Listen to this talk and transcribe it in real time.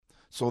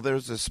So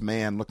there's this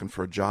man looking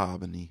for a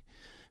job, and he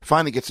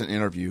finally gets an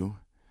interview.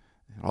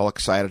 All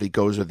excited, he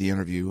goes to the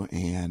interview,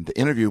 and the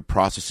interview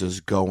process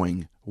is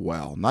going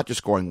well. Not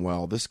just going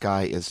well, this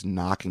guy is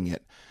knocking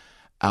it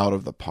out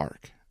of the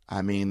park.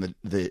 I mean,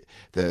 the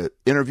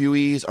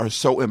interviewees are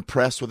so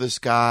impressed with this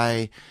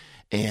guy,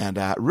 and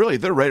really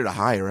they're ready to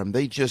hire him.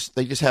 They just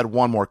had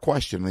one more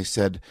question. They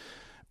said,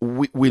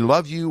 we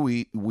love you,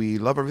 we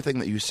love everything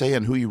that you say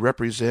and who you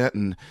represent,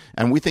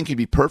 and we think you'd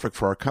be perfect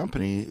for our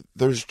company.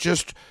 There's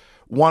just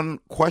one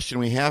question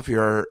we have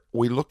here.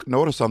 We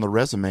notice on the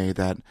resume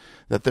that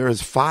there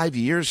is 5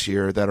 years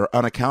here that are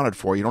unaccounted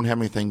for. You don't have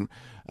anything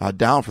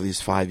down for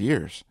these 5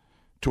 years.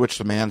 To which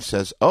the man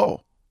says, "Oh,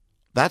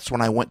 that's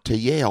when I went to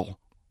Yale."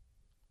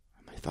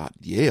 And I thought,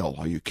 Yale?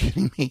 Are you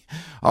kidding me?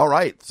 All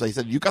right. So he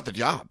said, "You got the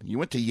job. You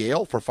went to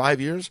Yale for 5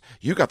 years?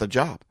 You got the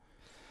job."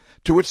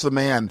 To which the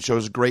man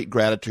shows great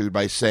gratitude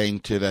by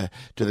saying to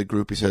the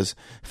group, he says,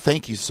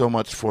 "Thank you so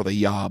much for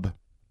the job."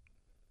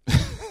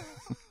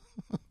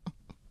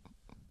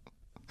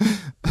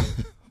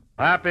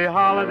 Happy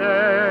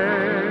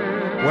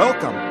holiday.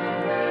 Welcome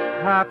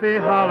Happy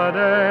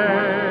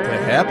holiday. to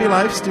Happy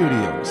Life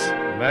Studios.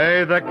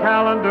 May the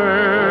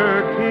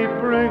calendar keep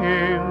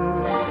ringing.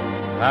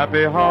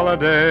 Happy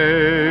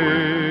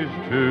holidays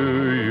to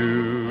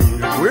you.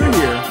 We're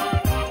here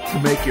to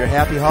make your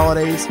happy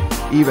holidays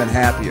even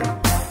happier.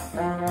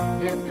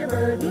 If you're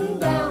burdened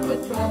down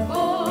with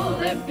trouble,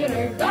 if your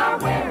nerves are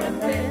wearing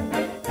thin,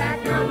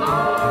 pack your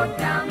load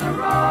down the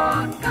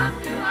road,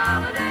 come to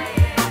Holiday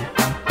Inn.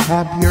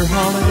 Happier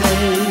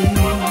holidays.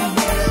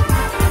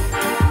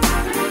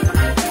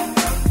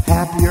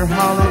 Happier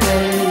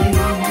holidays.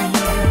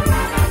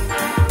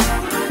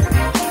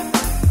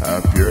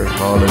 Happier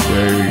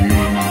holidays.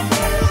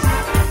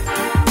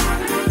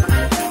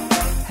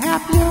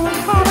 Happier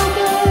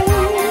holidays.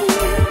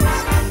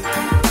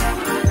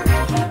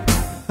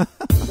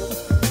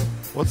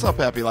 What's up,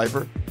 Happy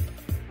Lifer?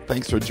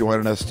 Thanks for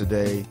joining us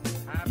today.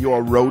 You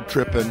are road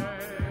tripping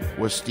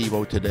with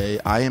Steve-O today.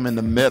 I am in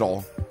the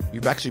middle.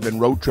 You've actually been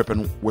road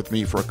tripping with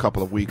me for a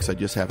couple of weeks. I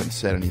just haven't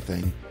said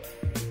anything.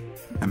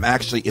 I'm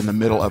actually in the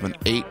middle of an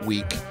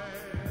 8-week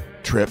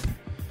trip.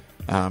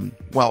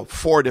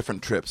 4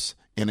 different trips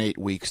in 8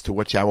 weeks, to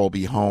which I will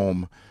be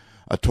home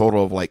a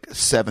total of like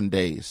 7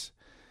 days.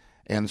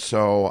 And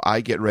so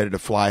I get ready to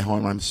fly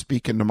home. I'm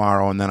speaking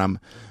tomorrow, and then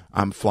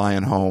I'm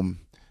flying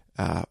home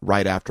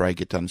right after I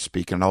get done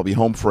speaking. And I'll be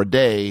home for a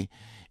day,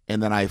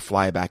 and then I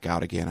fly back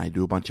out again. I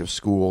do a bunch of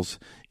schools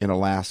in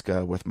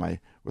Alaska with my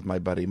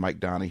buddy Mike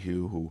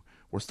Donahue, who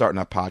we're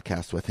starting a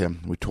podcast with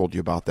him. We told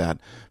you about that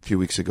a few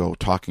weeks ago,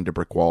 Talking to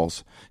Brick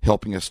Walls,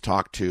 helping us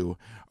talk to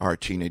our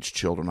teenage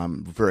children.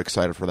 I'm very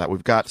excited for that.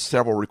 We've got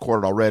several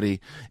recorded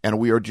already, and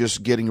we are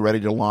just getting ready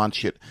to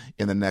launch it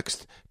in the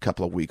next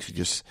couple of weeks. We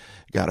just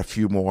got a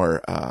few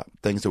more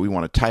things that we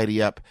want to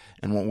tidy up,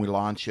 and when we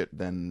launch it,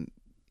 then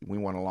we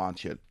want to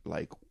launch it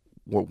like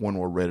when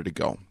we're ready to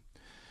go.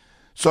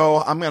 So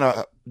I'm going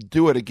to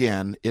do it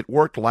again. It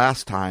worked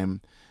last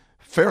time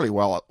fairly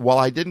well. Well,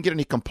 I didn't get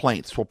any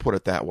complaints, we'll put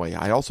it that way.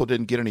 I also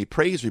didn't get any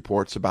praise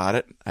reports about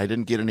it. I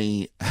didn't get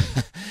any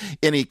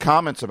any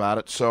comments about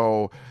it,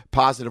 so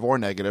positive or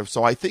negative.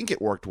 So I think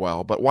it worked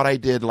well. But what I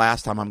did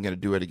last time, I'm going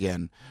to do it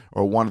again,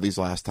 or one of these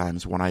last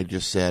times, when I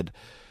just said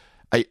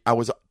it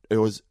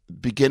was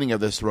beginning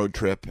of this road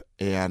trip,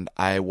 and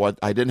I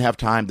didn't have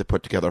time to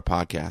put together a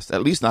podcast,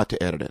 at least not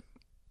to edit it.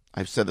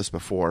 I've said this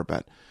before,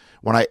 but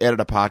when I edit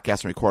a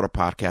podcast and record a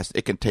podcast,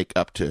 it can take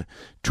up to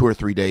 2 or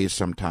 3 days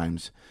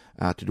sometimes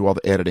to do all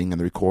the editing and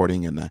the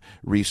recording and the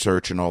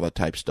research and all that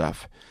type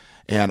stuff.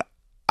 And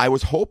I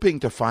was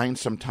hoping to find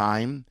some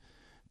time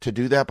to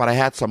do that, but I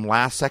had some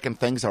last-second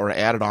things that were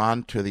added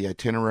on to the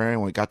itinerary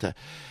when we got to.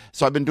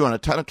 So I've been doing a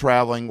ton of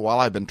traveling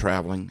while I've been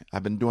traveling.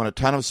 I've been doing a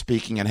ton of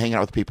speaking and hanging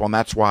out with people, and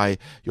that's why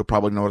you'll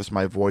probably notice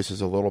my voice is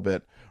a little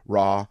bit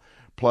raw.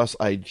 Plus,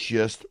 I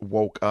just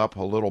woke up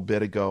a little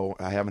bit ago.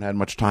 I haven't had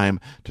much time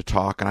to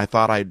talk, and I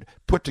thought I'd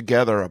put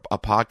together a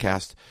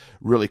podcast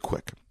really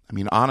quick. I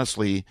mean,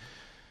 honestly,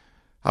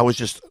 I was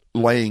just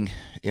laying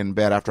in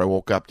bed after I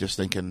woke up just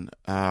thinking,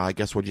 I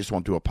guess we just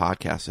won't do a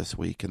podcast this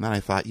week. And then I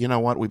thought, you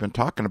know what? We've been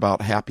talking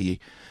about happier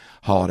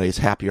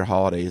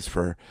holidays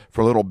for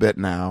a little bit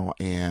now.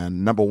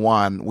 And number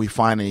one, we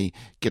finally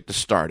get to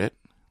start it.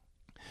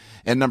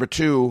 And number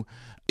two,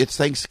 it's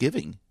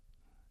Thanksgiving.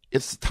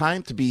 It's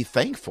time to be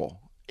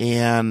thankful.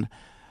 And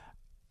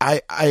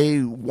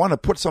I want to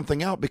put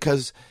something out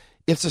because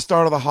it's the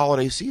start of the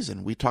holiday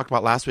season. We talked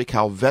about last week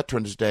how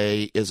Veterans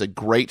Day is a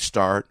great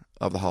start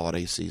of the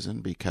holiday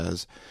season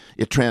because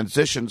it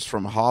transitions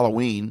from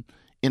Halloween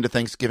into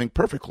Thanksgiving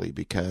perfectly,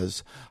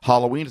 because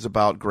Halloween is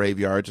about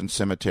graveyards and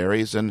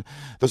cemeteries, and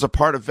there's a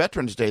part of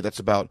Veterans Day that's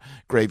about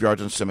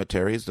graveyards and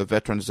cemeteries, the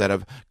veterans that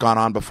have gone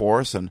on before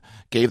us and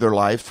gave their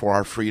life for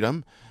our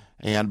freedom.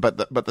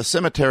 But the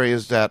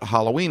cemeteries that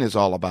Halloween is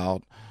all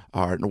about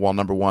are, well,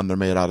 number one, they're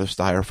made out of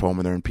styrofoam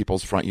and they're in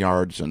people's front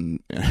yards,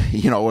 and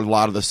a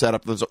lot of the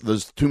setup,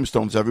 there's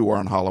tombstones everywhere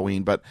on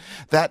Halloween. But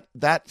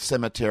that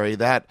cemetery,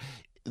 that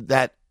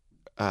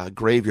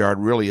graveyard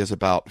really is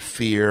about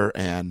fear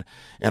and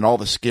all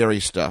the scary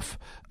stuff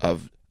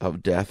of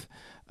death.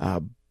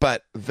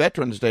 But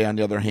Veterans Day, on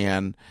the other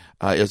hand,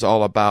 is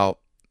all about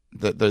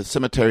the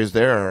cemeteries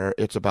there.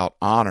 It's about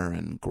honor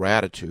and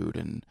gratitude.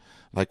 And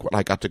like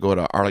I got to go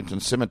to Arlington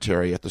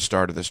Cemetery at the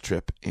start of this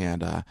trip,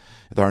 and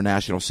our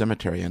national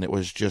cemetery, and it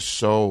was just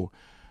so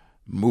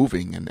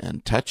moving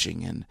and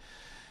touching.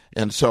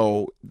 And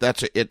so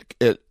that's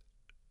it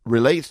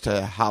relates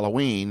to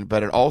Halloween,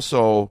 but it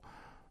also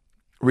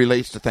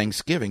relates to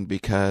Thanksgiving,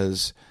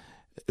 because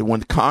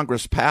when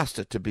Congress passed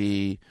it to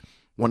be,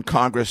 when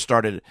Congress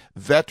started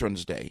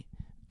Veterans Day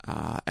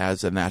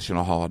as a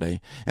national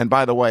holiday. And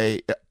by the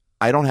way,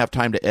 I don't have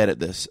time to edit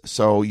this,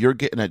 so you're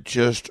getting it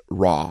just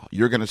raw.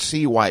 You're going to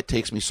see why it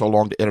takes me so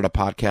long to edit a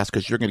podcast,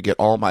 because you're going to get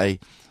all my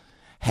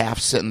half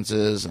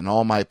sentences and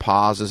all my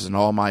pauses and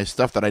all my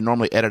stuff that I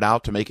normally edit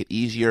out to make it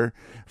easier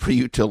for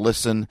you to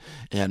listen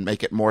and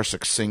make it more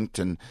succinct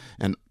and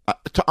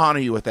to honor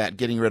you with that,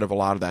 getting rid of a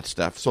lot of that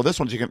stuff. So this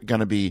one's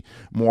going to be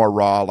more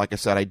raw. Like I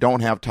said, I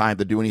don't have time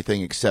to do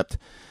anything except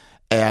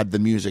add the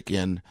music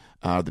in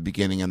the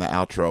beginning and the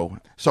outro.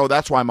 So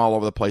that's why I'm all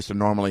over the place, and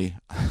normally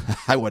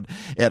I would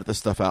edit this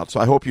stuff out. So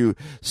I hope you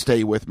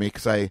stay with me,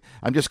 because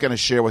I'm just going to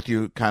share with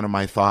you kind of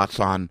my thoughts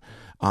on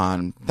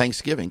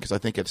Thanksgiving, because I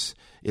think it's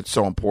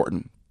so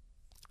important.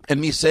 And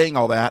me saying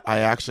all that, I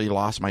actually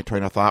lost my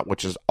train of thought,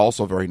 which is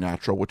also very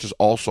natural, which is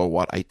also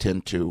what I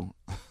tend to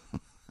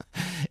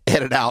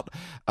edit out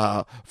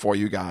for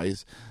you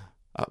guys.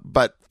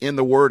 But in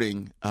the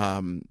wording,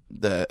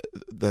 the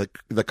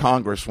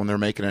Congress, when they're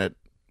making it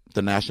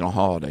the national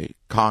holiday,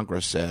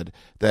 Congress said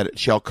that it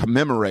shall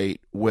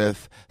commemorate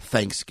with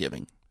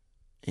Thanksgiving,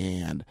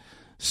 and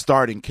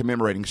starting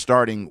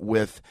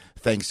with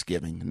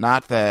Thanksgiving,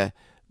 not the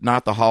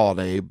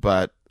holiday,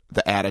 but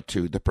the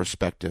attitude, the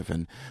perspective.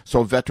 And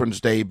so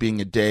Veterans Day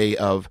being a day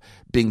of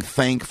being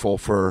thankful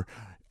for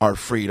our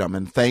freedom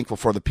and thankful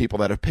for the people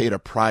that have paid a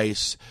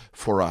price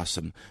for us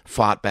and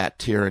fought back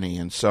tyranny.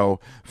 And so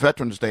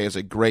Veterans Day is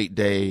a great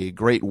day, a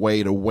great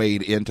way to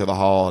wade into the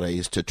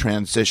holidays, to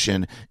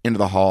transition into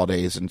the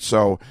holidays. And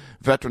so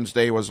Veterans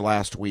Day was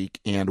last week,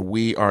 and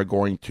we are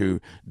going to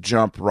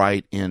jump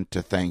right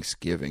into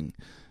Thanksgiving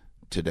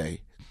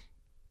today.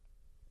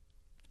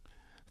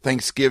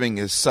 Thanksgiving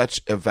is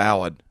such a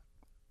valid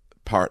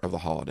part of the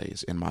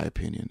holidays, in my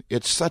opinion.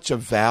 It's such a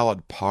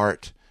valid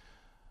part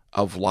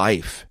of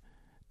life,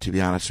 to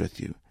be honest with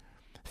you.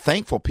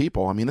 Thankful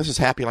people. I mean, this is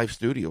Happy Life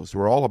Studios.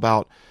 We're all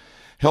about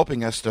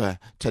helping us to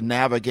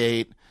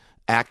navigate,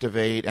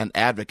 activate, and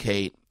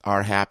advocate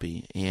our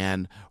happy.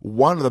 And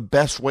one of the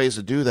best ways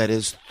to do that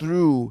is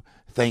through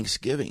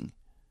Thanksgiving.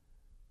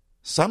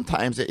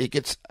 Sometimes it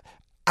gets...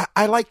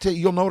 I like to,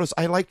 you'll notice,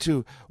 I like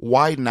to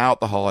widen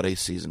out the holiday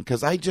season,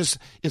 because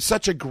it's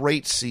such a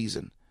great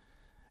season.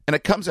 And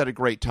it comes at a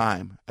great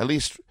time. At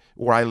least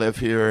where I live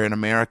here in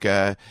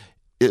America,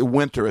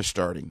 winter is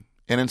starting.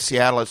 And in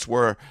Seattle, it's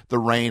where the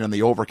rain and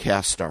the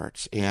overcast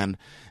starts. And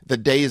the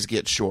days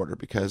get shorter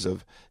because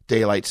of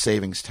daylight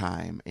savings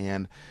time.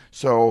 And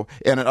so,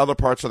 and in other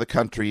parts of the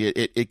country,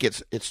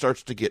 it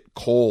starts to get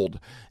cold.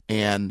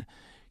 And,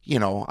 you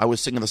know, I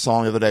was singing the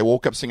song the other day. I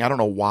woke up singing, I don't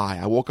know why.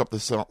 I woke up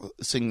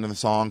singing the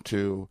song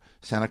to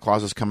Santa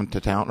Claus is Coming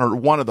to Town, or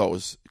one of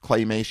those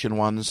claymation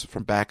ones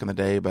from back in the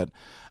day. But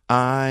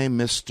I'm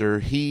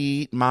Mr.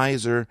 Heat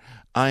Miser,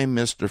 I'm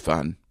Mr.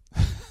 Fun.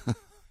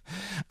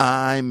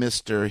 I'm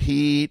Mr.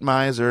 Heat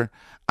Miser,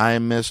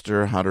 I'm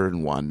Mr.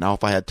 101. Now,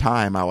 if I had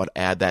time, I would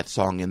add that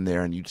song in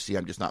there, and you'd see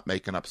I'm just not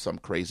making up some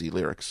crazy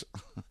lyrics.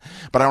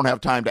 But I don't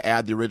have time to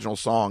add the original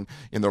song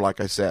in there,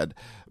 like I said.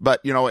 But,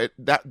 you know,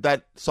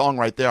 that song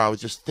right there, I was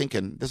just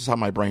thinking, this is how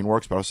my brain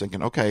works, but I was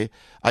thinking, okay,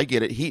 I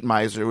get it. Heat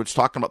Miser, it's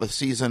talking about the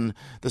season,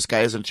 this guy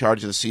is in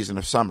charge of the season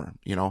of summer,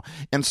 you know.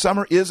 And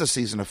summer is a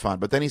season of fun.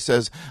 But then he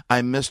says,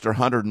 I'm Mr.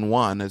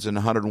 101, as in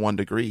 101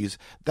 degrees.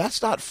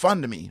 That's not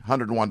fun to me,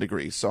 101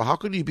 degrees. So how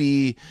could you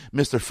be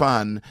Mr.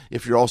 Fun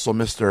if you're also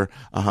Mr.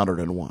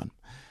 101?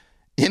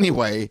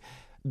 Anyway,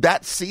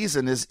 that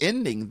season is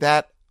ending.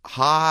 That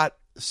hot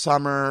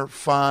summer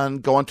fun,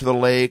 going to the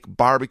lake,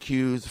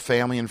 barbecues,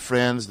 family and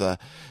friends, the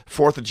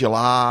 4th of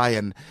July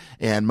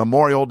and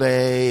Memorial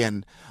Day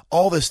and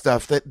all this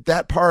stuff,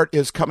 that part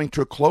is coming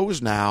to a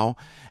close now.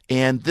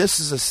 And this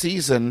is a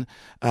season,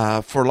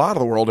 for a lot of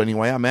the world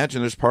anyway. I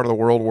imagine there's part of the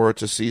world where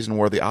it's a season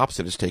where the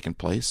opposite is taking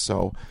place.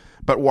 So,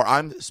 but where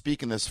I'm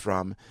speaking this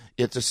from,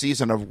 it's a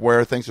season of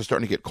where things are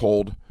starting to get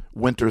cold.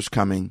 Winter's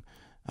coming.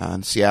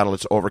 In Seattle,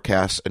 it's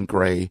overcast and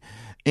gray.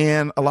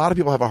 And a lot of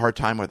people have a hard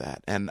time with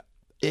that. And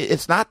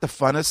it's not the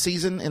funnest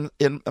season.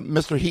 In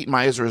Mr. Heat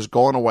Miser is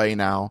going away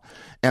now,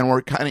 and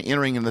we're kind of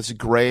entering in this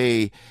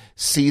gray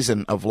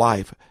season of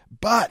life.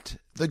 But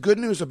the good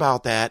news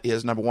about that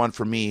is, number one,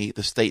 for me,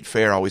 the state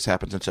fair always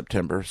happens in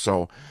September,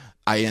 so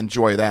I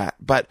enjoy that.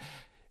 But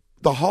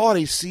the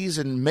holiday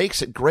season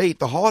makes it great.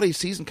 The holiday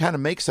season kind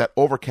of makes that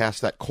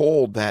overcast, that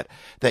cold, that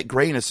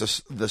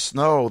grayness, the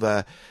snow,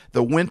 the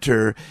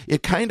winter.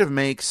 It kind of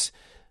makes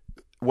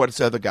what's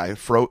the other guy?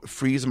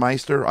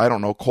 Friesmeister? I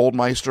don't know,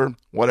 Coldmeister,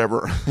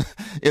 whatever.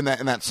 in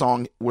that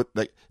song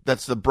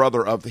that's the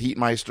brother of the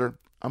Heatmeister.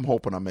 I'm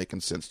hoping I'm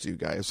making sense to you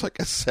guys. Like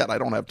I said, I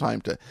don't have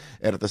time to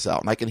edit this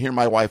out. And I can hear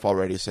my wife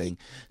already saying,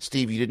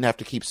 Steve, you didn't have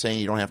to keep saying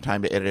you don't have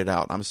time to edit it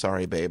out. I'm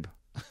sorry, babe.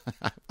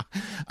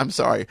 I'm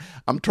sorry.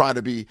 I'm trying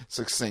to be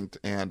succinct,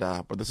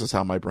 but this is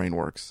how my brain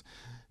works.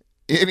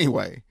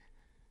 Anyway,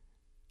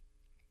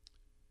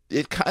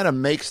 it kind of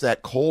makes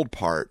that cold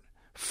part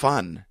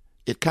fun.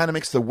 It kind of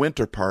makes the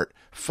winter part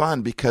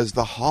fun because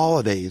the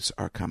holidays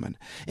are coming.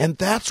 And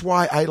that's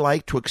why I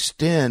like to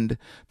extend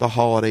the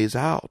holidays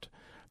out.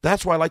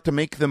 That's why I like to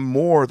make them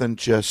more than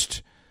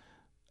just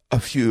a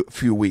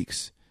few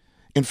weeks.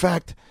 In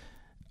fact,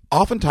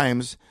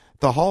 oftentimes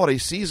the holiday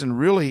season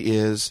really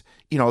is,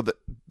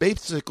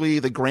 basically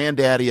the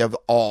granddaddy of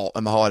all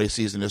in the holiday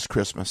season is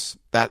Christmas.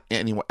 That's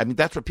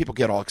what people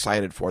get all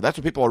excited for. That's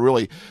what people are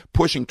really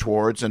pushing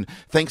towards. And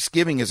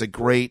Thanksgiving is a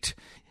great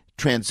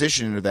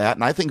transition into that.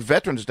 And I think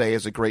Veterans Day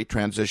is a great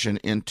transition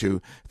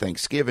into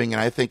Thanksgiving. And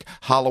I think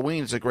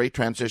Halloween is a great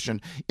transition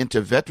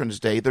into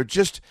Veterans Day.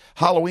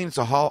 Halloween is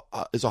a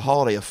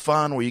holiday of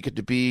fun where you get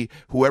to be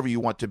whoever you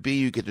want to be.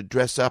 You get to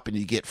dress up and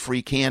you get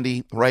free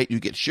candy, right? You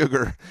get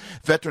sugar.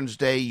 Veterans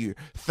Day, you're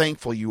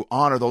thankful, you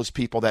honor those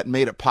people that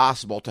made it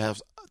possible to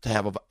have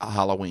a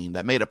Halloween,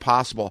 that made it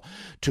possible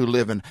to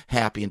live in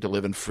happy and to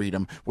live in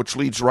freedom, which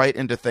leads right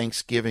into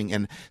Thanksgiving.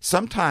 And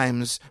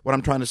sometimes, what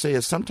I'm trying to say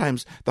is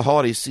sometimes the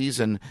holiday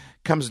season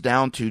comes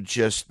down to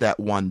just that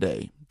one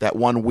day, that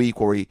 1 week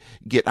where we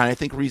get, and I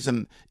think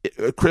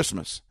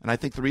Christmas, and I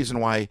think the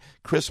reason why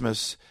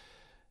Christmas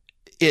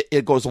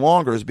it goes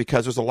longer is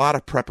because there's a lot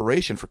of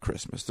preparation for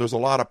Christmas. There's a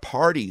lot of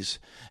parties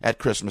at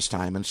Christmas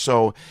time. And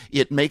so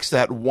it makes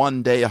that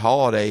one day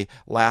holiday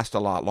last a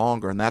lot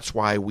longer. And that's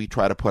why we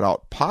try to put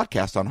out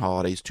podcasts on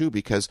holidays too,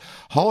 because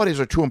holidays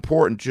are too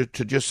important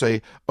to just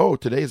say, oh,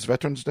 today is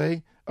Veterans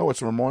Day. Oh,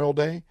 it's Memorial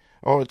Day.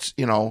 Oh,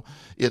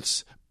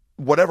 it's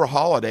whatever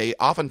holiday.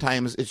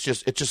 Oftentimes it's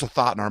just a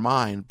thought in our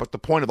mind. But the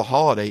point of the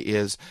holiday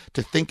is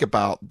to think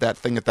about that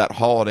thing that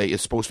holiday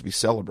is supposed to be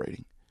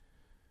celebrating.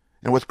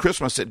 And with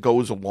Christmas, it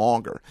goes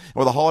longer. And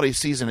with the holiday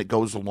season, it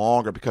goes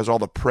longer because all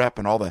the prep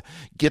and all the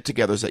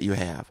get-togethers that you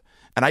have.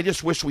 And I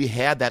just wish we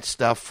had that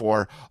stuff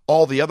for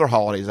all the other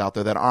holidays out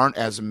there that aren't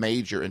as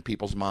major in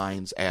people's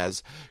minds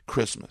as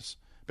Christmas.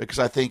 Because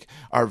I think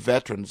our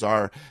veterans,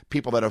 our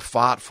people that have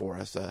fought for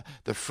us,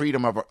 the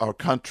freedom of our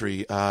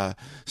country,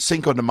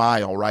 Cinco de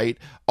Mayo, right?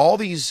 All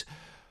these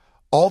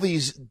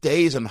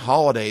days and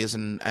holidays,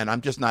 and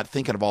I'm just not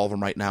thinking of all of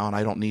them right now, and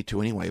I don't need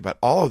to anyway, but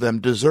all of them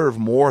deserve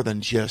more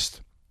than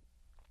just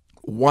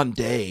one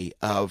day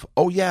of,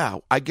 oh yeah,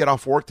 I get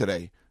off work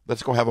today,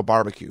 let's go have a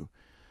barbecue.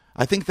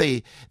 I think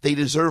they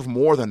deserve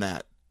more than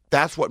that.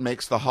 That's what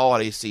makes the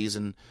holiday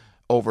season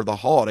over the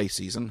holiday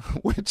season,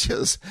 which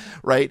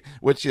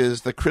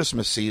is the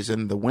Christmas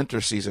season, the winter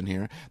season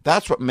here.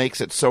 That's what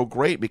makes it so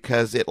great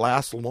because it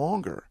lasts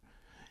longer.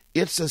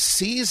 It's a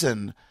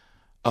season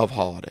of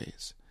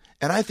holidays.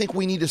 And I think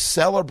we need to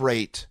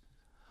celebrate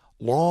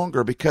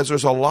longer because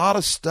there's a lot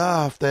of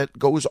stuff that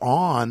goes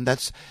on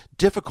that's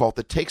difficult,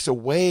 that takes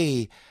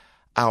away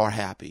our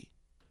happy.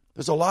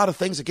 There's a lot of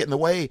things that get in the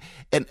way.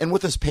 And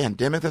with this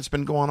pandemic that's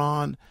been going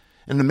on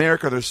in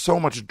America, there's so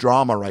much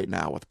drama right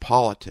now with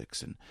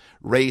politics and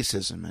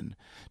racism and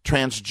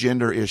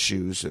transgender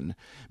issues. And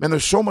man,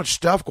 there's so much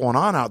stuff going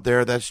on out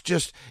there that's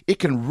just, it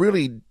can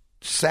really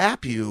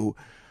sap you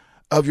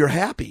of your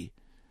happy.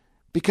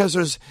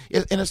 Because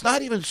it's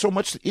not even so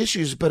much the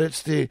issues, but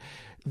it's the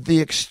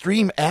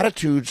extreme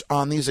attitudes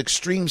on these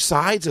extreme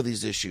sides of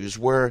these issues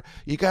where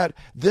you got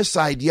this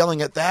side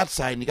yelling at that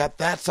side and you got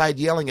that side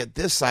yelling at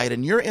this side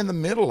and you're in the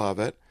middle of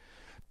it,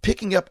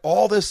 picking up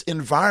all this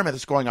environment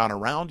that's going on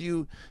around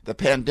you. The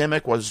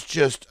pandemic was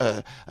just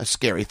a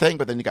scary thing,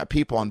 but then you got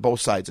people on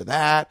both sides of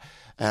that.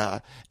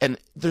 And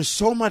there's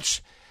so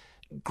much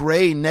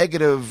gray,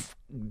 negative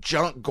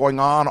junk going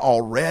on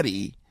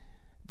already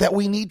that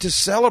we need to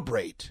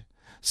celebrate.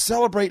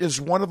 Celebrate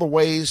is one of the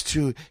ways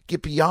to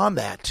get beyond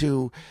that,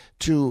 to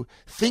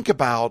think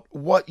about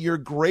what you're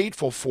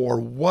grateful for,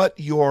 what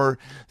you're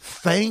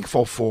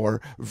thankful for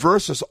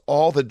versus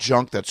all the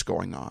junk that's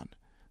going on.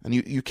 And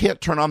you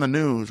can't turn on the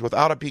news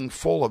without it being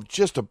full of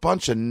just a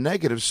bunch of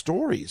negative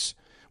stories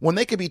when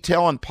they could be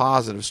telling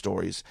positive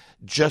stories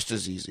just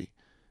as easy.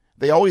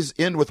 They always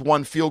end with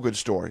one feel-good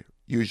story,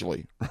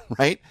 usually,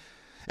 right?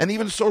 And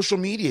even social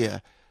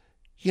media,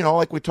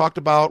 like we talked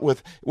about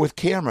with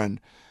Cameron,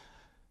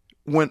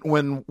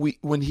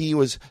 when he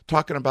was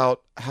talking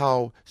about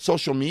how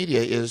social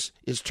media is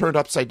turned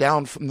upside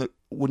down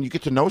when you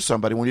get to know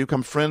somebody, when you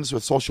become friends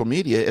with social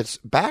media, it's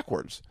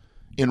backwards.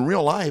 In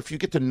real life, we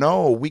get to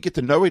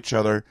know each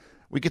other.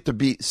 We get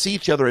to see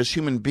each other as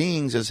human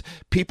beings, as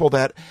people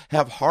that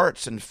have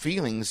hearts and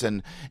feelings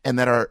and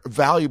that are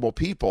valuable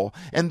people.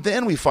 And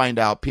then we find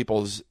out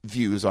people's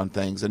views on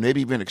things and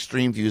maybe even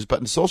extreme views. But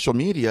in social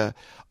media,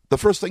 the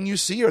first thing you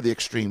see are the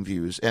extreme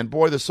views. And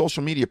boy, the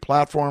social media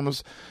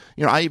platforms,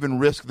 I even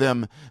risk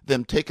them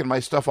taking my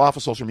stuff off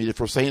of social media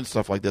for saying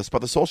stuff like this. But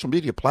the social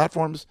media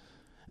platforms,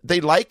 they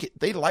like it.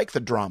 They like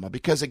the drama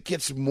because it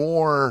gets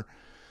more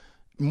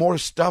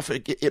stuff.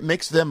 It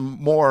makes them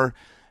more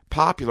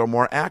popular,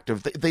 more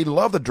active. They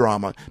love the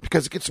drama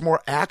because it gets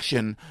more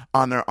action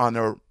on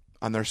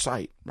their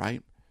site,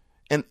 right?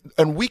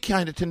 And we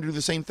kind of tend to do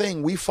the same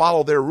thing. We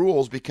follow their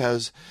rules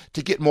because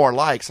to get more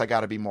likes, I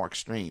got to be more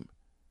extreme.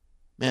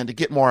 Man, to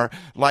get more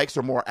likes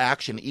or more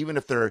action, even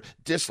if they're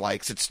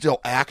dislikes, it's still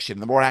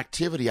action. The more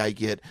activity I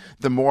get,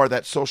 the more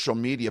that social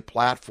media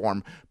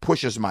platform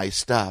pushes my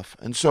stuff.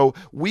 And so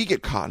we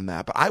get caught in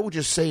that. But I would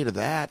just say to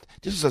that,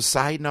 just as a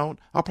side note,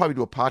 I'll probably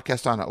do a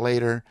podcast on it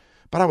later,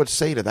 but I would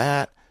say to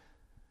that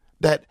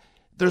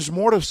there's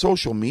more to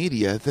social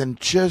media than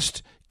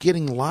just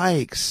getting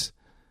likes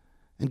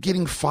and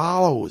getting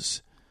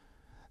follows.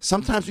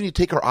 Sometimes we need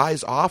to take our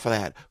eyes off of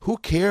that. Who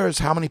cares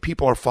how many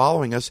people are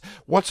following us?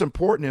 What's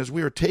important is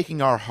we are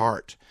taking our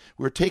heart,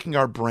 we're taking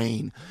our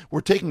brain,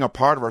 we're taking a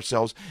part of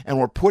ourselves, and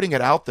we're putting it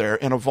out there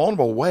in a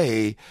vulnerable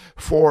way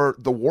for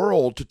the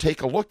world to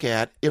take a look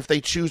at if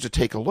they choose to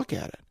take a look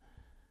at it.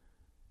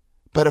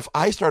 But if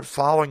I start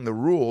following the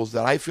rules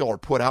that I feel are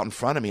put out in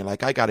front of me,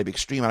 like I got to be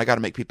extreme and I got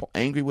to make people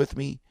angry with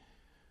me,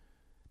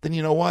 then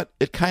you know what?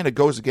 It kind of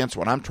goes against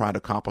what I'm trying to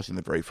accomplish in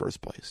the very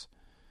first place.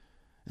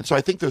 And so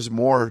I think there's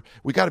more.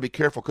 We got to be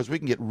careful because we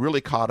can get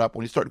really caught up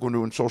when you start going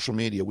to social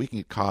media. We can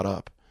get caught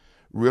up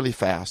really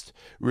fast,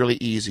 really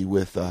easy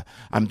with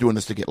I'm doing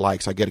this to get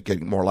likes. I got to get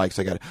more likes.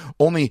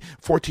 Only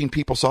 14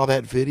 people saw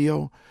that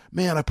video.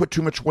 Man, I put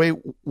too much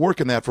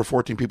work in that for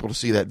 14 people to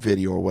see that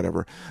video or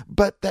whatever.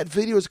 But that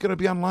video is going to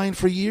be online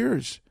for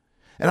years.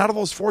 And out of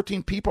those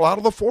 14 people, out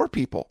of the 4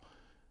 people,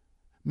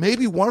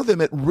 maybe one of them,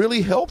 it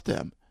really helped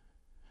them.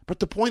 But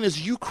the point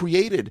is you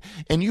created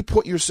and you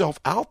put yourself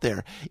out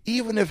there.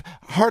 Even if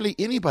hardly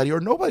anybody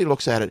or nobody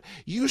looks at it,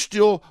 you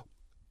still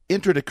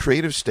entered a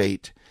creative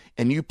state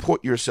and you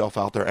put yourself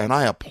out there. And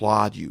I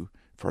applaud you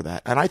for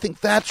that. And I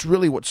think that's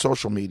really what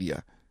social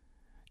media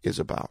is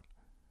about.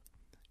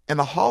 And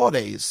the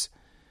holidays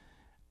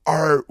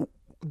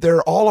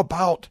they're all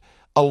about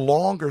a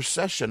longer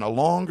session, a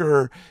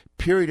longer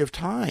period of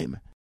time.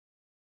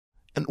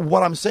 And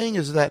what I'm saying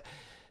is that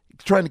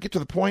trying to get to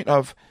the point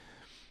of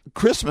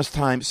Christmas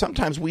time,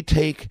 sometimes we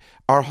take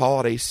our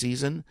holiday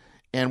season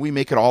and we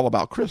make it all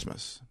about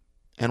Christmas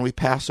and we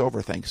pass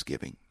over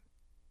Thanksgiving.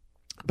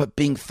 But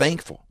being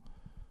thankful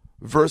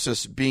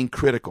versus being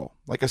critical.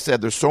 Like I said,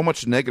 there's so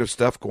much negative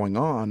stuff going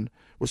on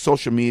with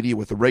social media,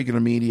 with the regular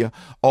media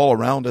all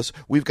around us.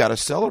 We've got to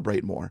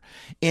celebrate more.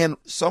 And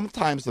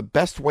sometimes the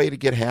best way to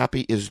get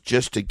happy is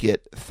just to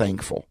get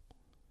thankful.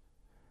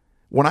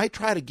 When I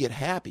try to get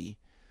happy,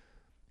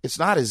 it's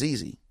not as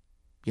easy.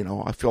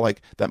 I feel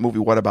like that movie,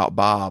 What About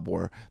Bob,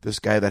 or this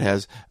guy that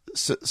has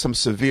some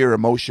severe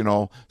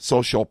emotional,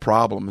 social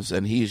problems,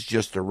 and he's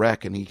just a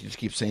wreck, and he just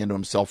keeps saying to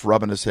himself,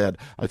 rubbing his head,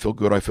 I feel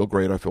good, I feel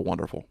great, I feel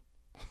wonderful.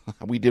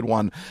 We did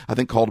one, I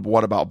think, called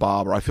What About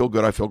Bob, or I feel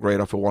good, I feel great,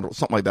 I feel wonderful,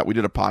 something like that. We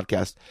did a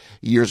podcast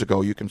years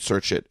ago. You can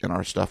search it in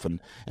our stuff, and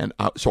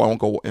so I won't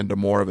go into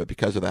more of it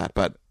because of that,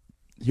 but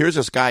here's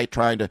this guy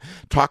trying to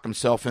talk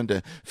himself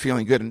into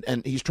feeling good,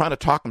 and he's trying to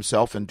talk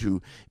himself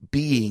into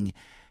being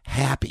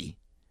happy.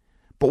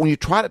 But when you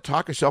try to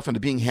talk yourself into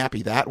being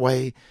happy that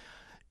way,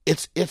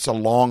 it's a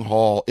long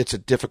haul. It's a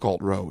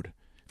difficult road.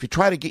 If you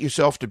try to get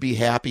yourself to be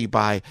happy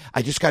by,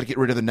 I just got to get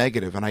rid of the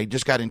negative, and I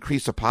just got to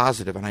increase the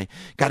positive, and I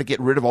got to get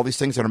rid of all these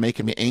things that are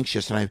making me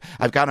anxious, and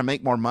I've got to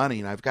make more money,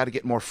 and I've got to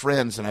get more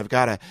friends, and I've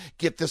got to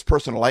get this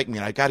person to like me,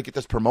 and I've got to get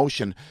this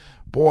promotion.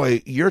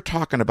 Boy, you're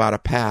talking about a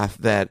path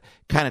that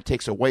kind of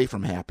takes away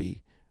from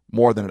happy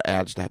more than it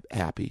adds to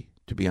happy,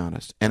 to be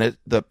honest. And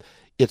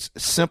it's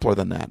simpler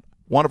than that.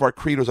 One of our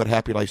credos at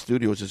Happy Life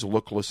Studios is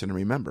look, listen, and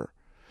remember.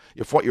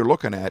 If what you're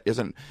looking at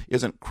isn't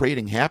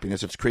creating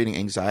happiness, it's creating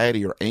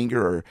anxiety or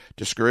anger or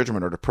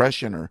discouragement or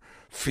depression or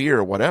fear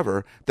or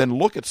whatever, then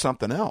look at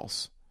something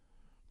else.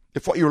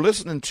 If what you're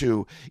listening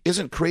to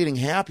isn't creating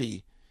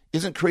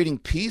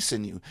peace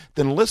in you,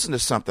 then listen to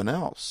something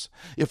else.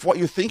 If what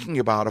you're thinking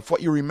about, if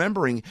what you're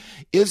remembering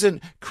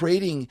isn't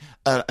creating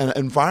an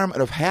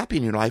environment of happy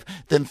in your life,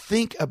 then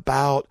think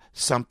about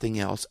something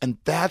else. And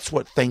that's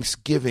what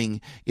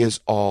Thanksgiving is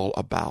all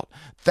about.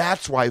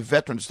 That's why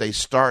Veterans Day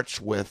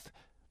starts with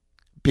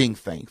being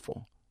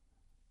thankful.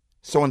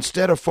 So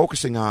instead of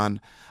focusing on,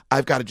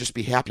 I've got to just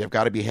be happy, I've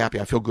got to be happy,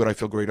 I feel good, I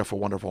feel great, I feel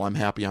wonderful, I'm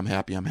happy, I'm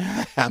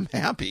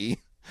happy.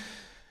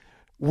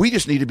 We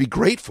just need to be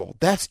grateful.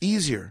 That's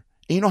easier.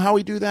 And you know how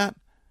we do that?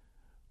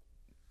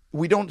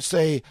 We don't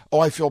say,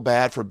 "Oh, I feel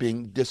bad for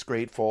being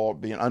disgrateful,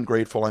 being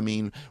ungrateful." I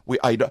mean,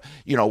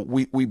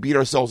 we beat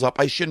ourselves up.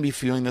 I shouldn't be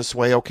feeling this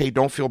way. Okay,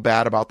 don't feel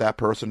bad about that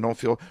person.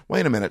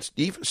 Wait a minute.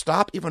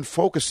 Stop even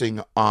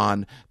focusing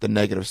on the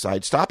negative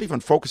side. Stop even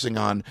focusing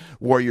on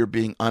where you're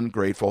being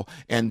ungrateful,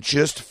 and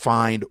just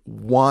find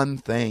one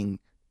thing.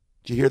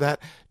 Do you hear that?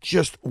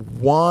 Just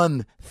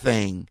one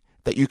thing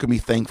that you can be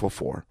thankful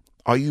for.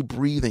 Are you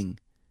breathing?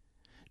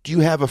 Do you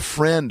have a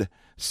friend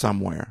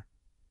somewhere?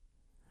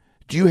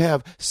 Do you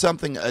have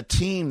a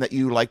team that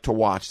you like to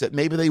watch that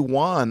maybe they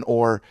won,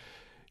 or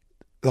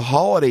the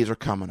holidays are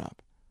coming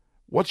up?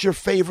 What's your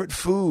favorite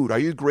food? Are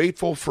you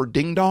grateful for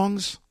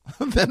ding-dongs?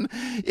 Then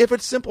if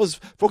it's simple as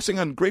focusing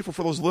on grateful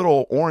for those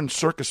little orange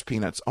circus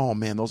peanuts, oh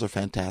man, those are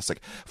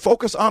fantastic.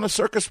 Focus on a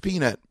circus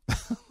peanut.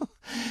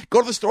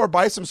 Go to the store,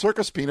 buy some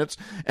circus peanuts,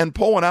 and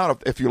pull one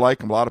out if you like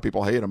them. A lot of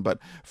people hate them, but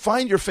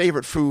find your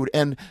favorite food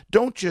and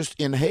don't just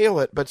inhale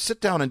it, but sit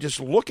down and just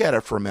look at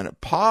it for a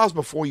minute. Pause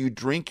before you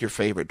drink your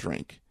favorite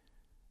drink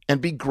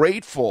and be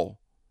grateful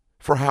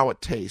for how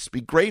it tastes.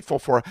 Be grateful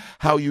for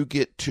how you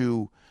get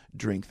to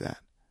drink that.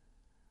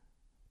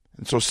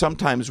 And so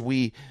sometimes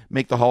we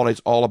make the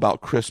holidays all about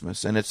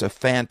Christmas, and it's a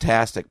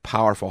fantastic,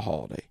 powerful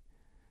holiday.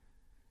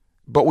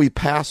 But we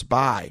pass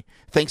by.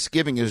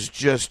 Thanksgiving is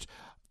just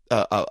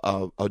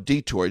a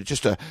detour,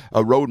 just a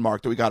road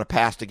mark that we got to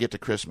pass to get to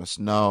Christmas.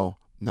 No.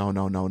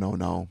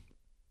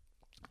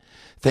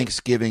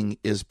 Thanksgiving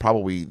is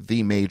probably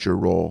the major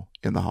role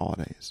in the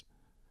holidays.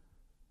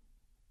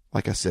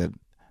 Like I said,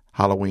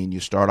 Halloween, you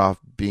start off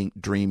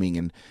dreaming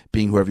and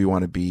being whoever you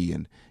want to be,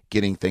 and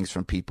getting things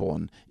from people,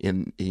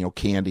 and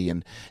candy,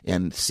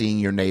 and seeing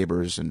your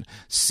neighbors and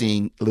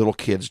seeing little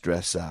kids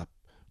dress up.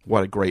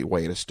 What a great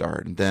way to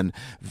start. And then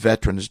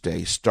Veterans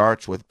Day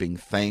starts with being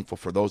thankful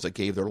for those that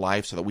gave their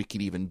life so that we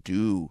could even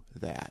do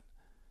that,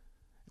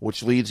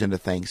 which leads into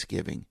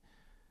Thanksgiving.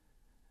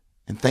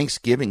 And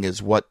Thanksgiving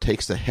is what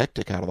takes the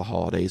hectic out of the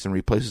holidays and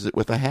replaces it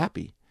with a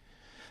happy.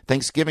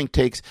 Thanksgiving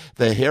takes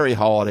the hairy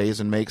holidays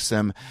and makes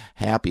them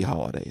happy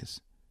holidays.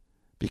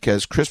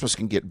 Because Christmas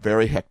can get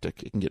very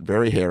hectic. It can get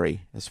very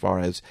hairy as far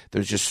as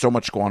there's just so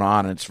much going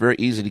on, and it's very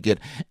easy to get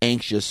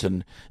anxious.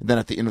 And then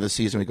at the end of the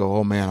season, we go,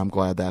 oh, man, I'm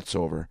glad that's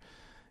over.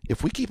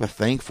 If we keep a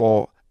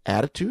thankful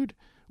attitude,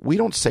 we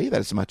don't say that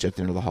as much at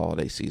the end of the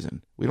holiday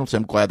season. We don't say,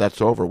 I'm glad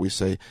that's over. We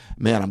say,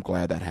 man, I'm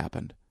glad that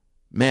happened.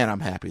 Man, I'm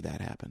happy that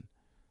happened.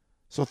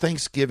 So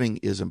Thanksgiving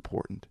is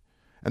important.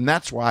 And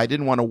that's why I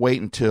didn't want to wait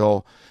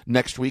until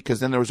next week, because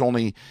then there was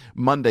only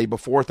Monday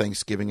before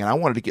Thanksgiving, and I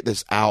wanted to get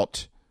this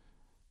out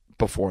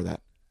before that.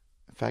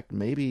 In fact,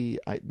 maybe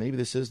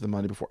this is the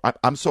Monday before.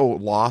 I'm so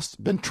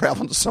lost, been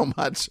traveling so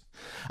much.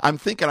 I'm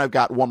thinking I've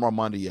got one more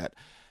Monday yet.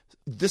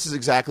 This is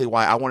exactly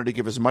why I wanted to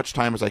give as much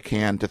time as I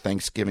can to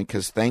Thanksgiving,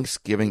 because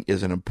Thanksgiving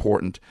is an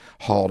important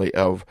holiday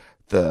of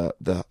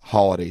the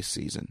holiday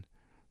season.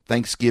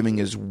 Thanksgiving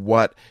is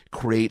what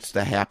creates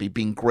the happy,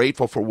 being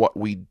grateful for what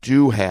we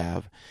do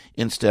have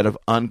instead of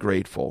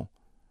ungrateful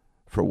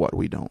for what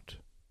we don't.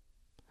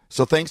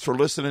 So thanks for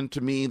listening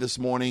to me this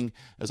morning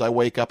as I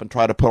wake up and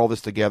try to put all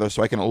this together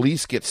so I can at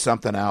least get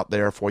something out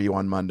there for you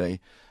on Monday.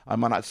 I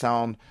might not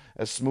sound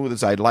as smooth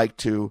as I'd like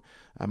to.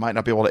 I might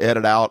not be able to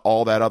edit out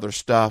all that other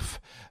stuff,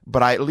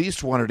 but I at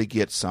least wanted to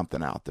get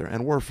something out there.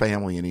 And we're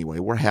family anyway.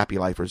 We're happy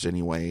lifers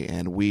anyway,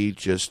 and we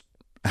just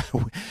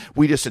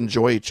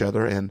enjoy each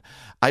other. And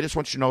I just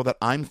want you to know that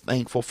I'm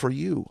thankful for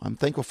you. I'm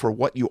thankful for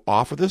what you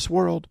offer this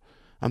world.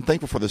 I'm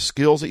thankful for the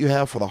skills that you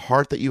have, for the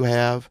heart that you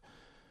have.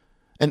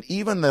 And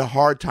even the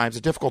hard times,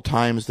 the difficult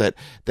times that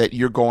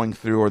you're going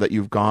through or that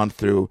you've gone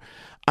through,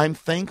 I'm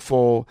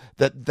thankful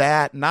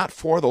that not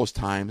for those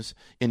times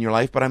in your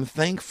life, but I'm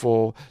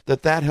thankful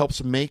that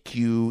helps make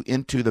you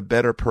into the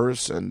better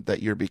person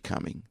that you're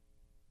becoming.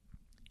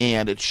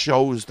 And it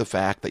shows the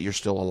fact that you're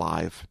still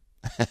alive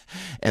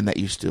and that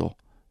you still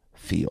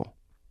feel.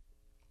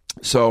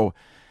 So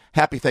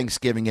happy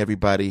Thanksgiving,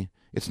 everybody.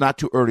 It's not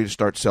too early to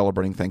start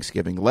celebrating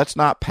Thanksgiving. Let's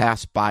not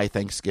pass by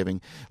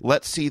Thanksgiving.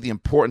 Let's see the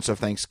importance of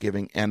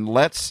Thanksgiving, and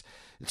it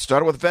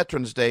started with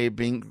Veterans Day,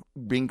 being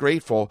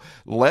grateful.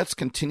 Let's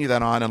continue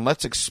that on, and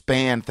let's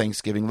expand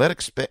Thanksgiving.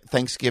 Let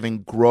Thanksgiving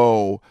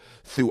grow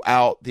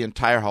throughout the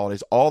entire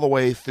holidays, all the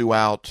way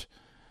throughout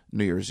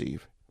New Year's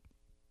Eve.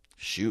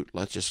 Shoot,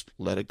 let's just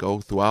let it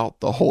go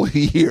throughout the whole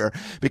year,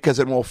 because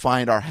then we'll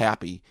find our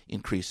happy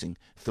increasing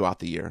throughout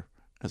the year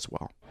as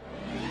well.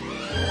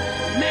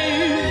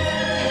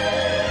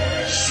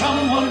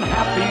 Someone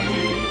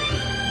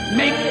happy,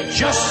 make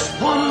just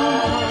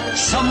one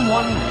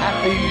someone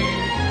happy,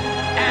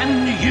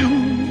 and you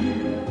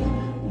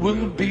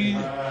will be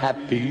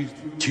happy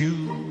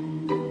too.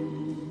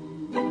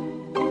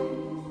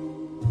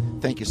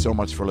 Thank you so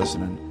much for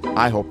listening.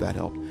 I hope that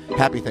helped.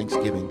 Happy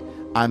Thanksgiving.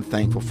 I'm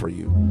thankful for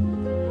you.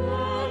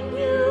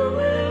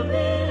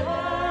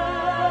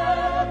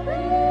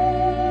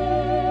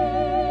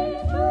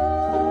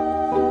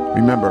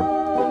 Remember,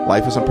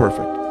 life isn't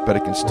perfect, but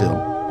it can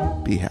still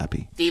be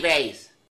happy. Steve Ace.